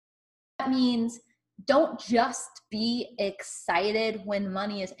means don't just be excited when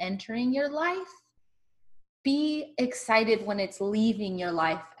money is entering your life. Be excited when it's leaving your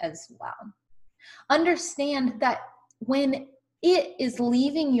life as well. Understand that when it is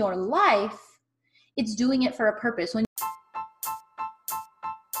leaving your life, it's doing it for a purpose.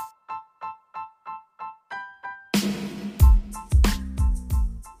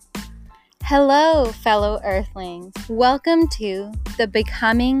 Hello, fellow Earthlings. Welcome to the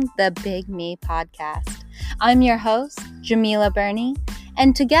Becoming the Big Me podcast. I'm your host, Jamila Burney,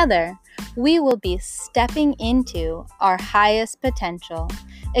 and together we will be stepping into our highest potential,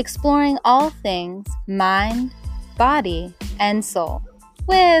 exploring all things mind, body, and soul,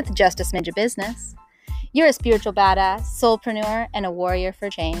 with just a smidge of business. You're a spiritual badass, soulpreneur, and a warrior for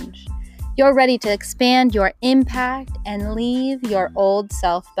change. You're ready to expand your impact and leave your old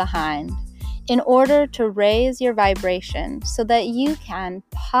self behind in order to raise your vibration so that you can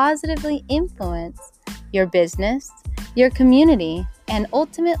positively influence your business, your community, and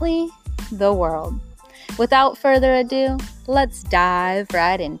ultimately the world. Without further ado, let's dive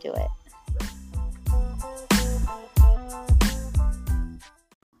right into it.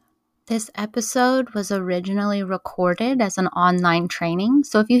 This episode was originally recorded as an online training,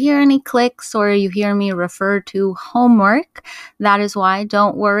 so if you hear any clicks or you hear me refer to homework, that is why.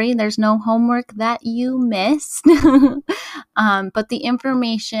 Don't worry, there's no homework that you missed. But the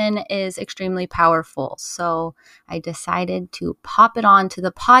information is extremely powerful, so I decided to pop it onto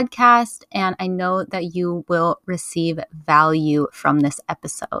the podcast, and I know that you will receive value from this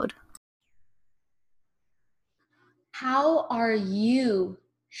episode. How are you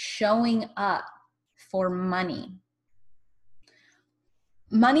showing up for money?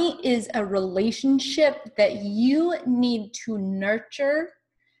 Money is a relationship that you need to nurture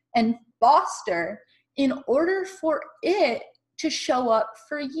and foster in order for it to show up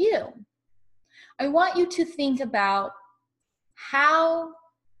for you. I want you to think about how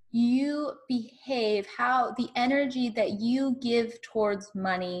you behave, how the energy that you give towards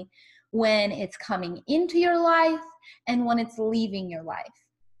money when it's coming into your life and when it's leaving your life.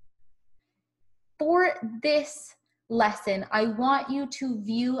 For this lesson, I want you to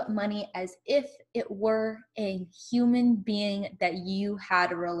view money as if it were a human being that you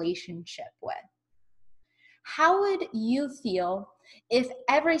had a relationship with. How would you feel if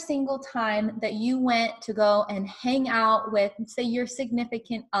every single time that you went to go and hang out with, say, your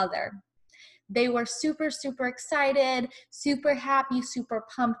significant other, they were super, super excited, super happy, super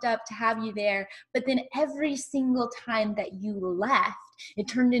pumped up to have you there, but then every single time that you left, it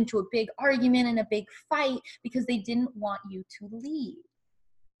turned into a big argument and a big fight because they didn't want you to leave?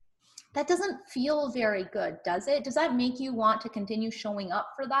 That doesn't feel very good, does it? Does that make you want to continue showing up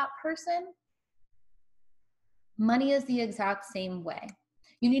for that person? Money is the exact same way.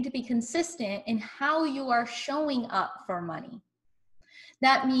 You need to be consistent in how you are showing up for money.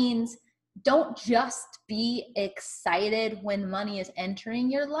 That means don't just be excited when money is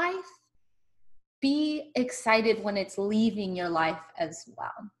entering your life. Be excited when it's leaving your life as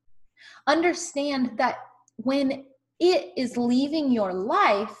well. Understand that when it is leaving your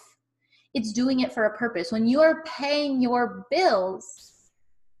life, it's doing it for a purpose. When you are paying your bills,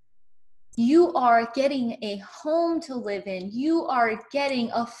 you are getting a home to live in. You are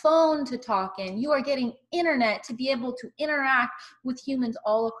getting a phone to talk in. You are getting internet to be able to interact with humans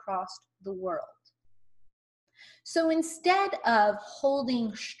all across the world. So instead of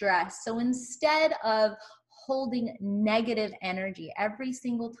holding stress, so instead of holding negative energy every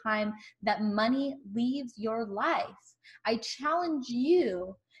single time that money leaves your life, I challenge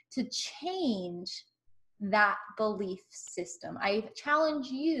you to change that belief system. I challenge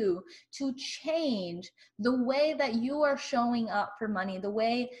you to change the way that you are showing up for money,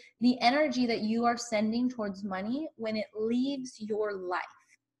 the energy that you are sending towards money when it leaves your life.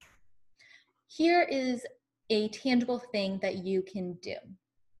 Here is a tangible thing that you can do.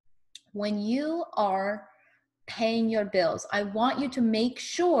 When you are paying your bills, I want you to make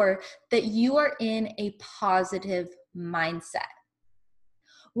sure that you are in a positive mindset.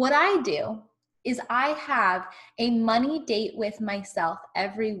 What I do is I have a money date with myself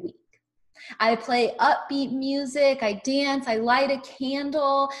every week. I play upbeat music, I dance, I light a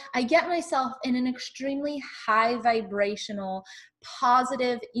candle. I get myself in an extremely high vibrational,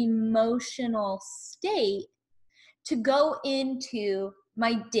 positive, emotional state to go into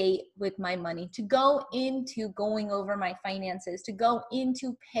my date with my money, to go into going over my finances, to go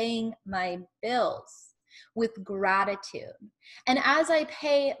into paying my bills with gratitude. And as I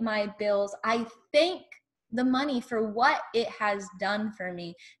pay my bills, I thank the money for what it has done for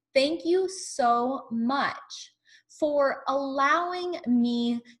me. Thank you so much for allowing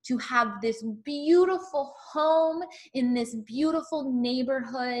me to have this beautiful home in this beautiful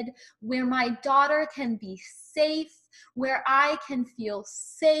neighborhood where my daughter can be safe, where I can feel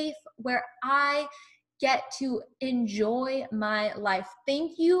safe, where I get to enjoy my life.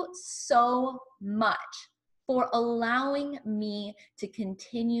 Thank you so much for allowing me to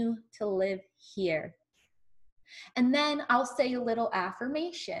continue to live here. And then I'll say a little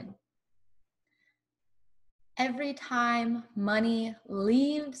affirmation. Every time money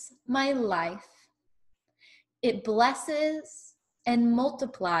leaves my life, it blesses and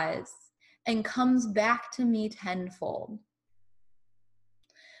multiplies and comes back to me tenfold.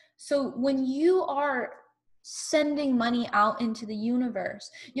 So when you are sending money out into the universe,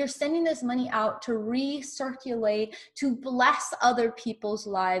 you're sending this money out to recirculate, to bless other people's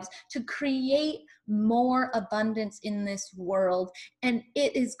lives, to create more abundance in this world, and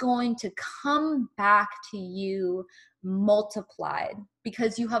it is going to come back to you multiplied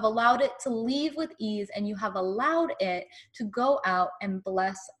because you have allowed it to leave with ease and you have allowed it to go out and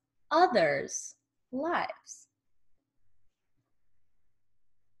bless others' lives.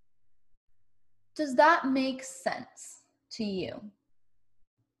 Does that make sense to you?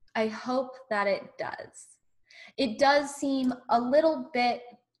 I hope that it does. It does seem a little bit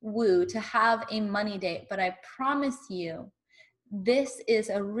woo to have a money date, but I promise you, this is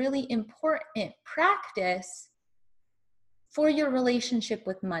a really important practice for your relationship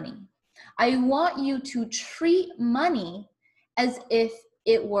with money. I want you to treat money as if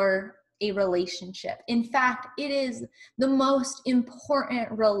it were a relationship. In fact, it is the most important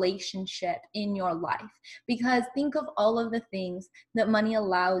relationship in your life because think of all of the things that money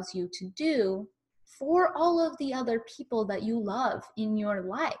allows you to do for all of the other people that you love in your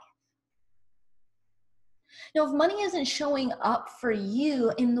life. Now, if money isn't showing up for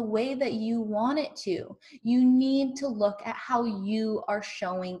you in the way that you want it to, you need to look at how you are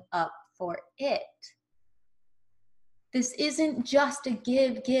showing up for it. This isn't just a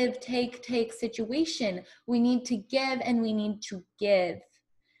give, take situation. We need to give and we need to give.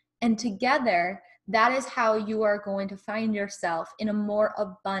 And together, that is how you are going to find yourself in a more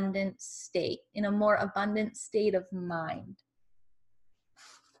abundant state, in a more abundant state of mind.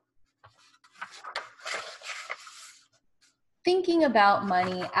 Thinking about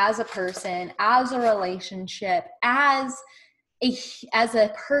money as a person, as a relationship, as a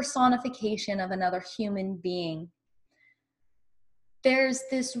personification of another human being. There's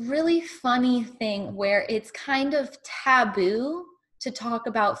this really funny thing where it's kind of taboo to talk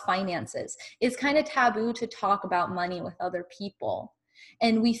about finances. It's kind of taboo to talk about money with other people.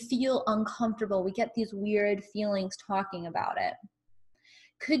 And we feel uncomfortable. We get these weird feelings talking about it.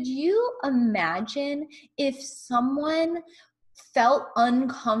 Could you imagine if someone felt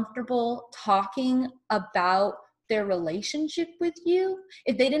uncomfortable talking about their relationship with you?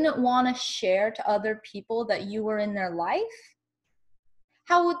 If they didn't want to share to other people that you were in their life?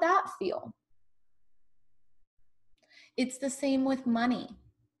 How would that feel? It's the same with money.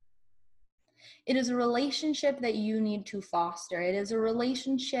 It is a relationship that you need to foster. It is a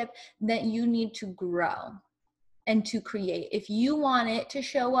relationship that you need to grow and to create. If you want it to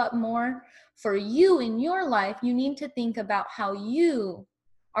show up more for you in your life, you need to think about how you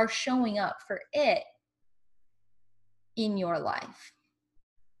are showing up for it in your life.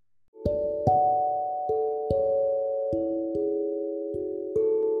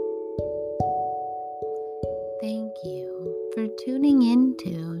 Thank you for tuning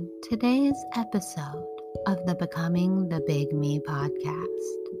into today's episode of the Becoming the Big Me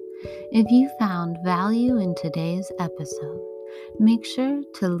podcast. If you found value in today's episode, make sure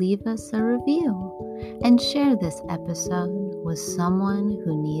to leave us a review and share this episode with someone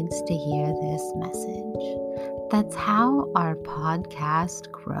who needs to hear this message. That's how our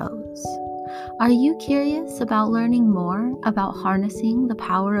podcast grows. Are you curious about learning more about harnessing the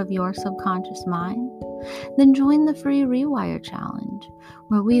power of your subconscious mind? Then join the free Rewire Challenge,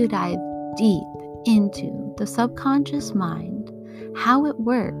 where we dive deep into the subconscious mind, how it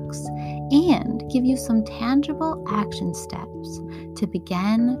works, and give you some tangible action steps to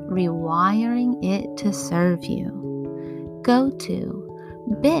begin rewiring it to serve you. Go to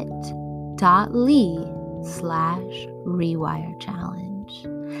bit.ly/Rewire Challenge.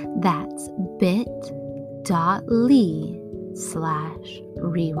 That's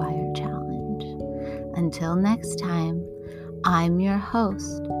bit.ly/Rewire Challenge. Until next time, I'm your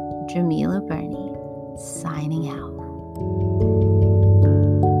host, Jamila Burney, signing out.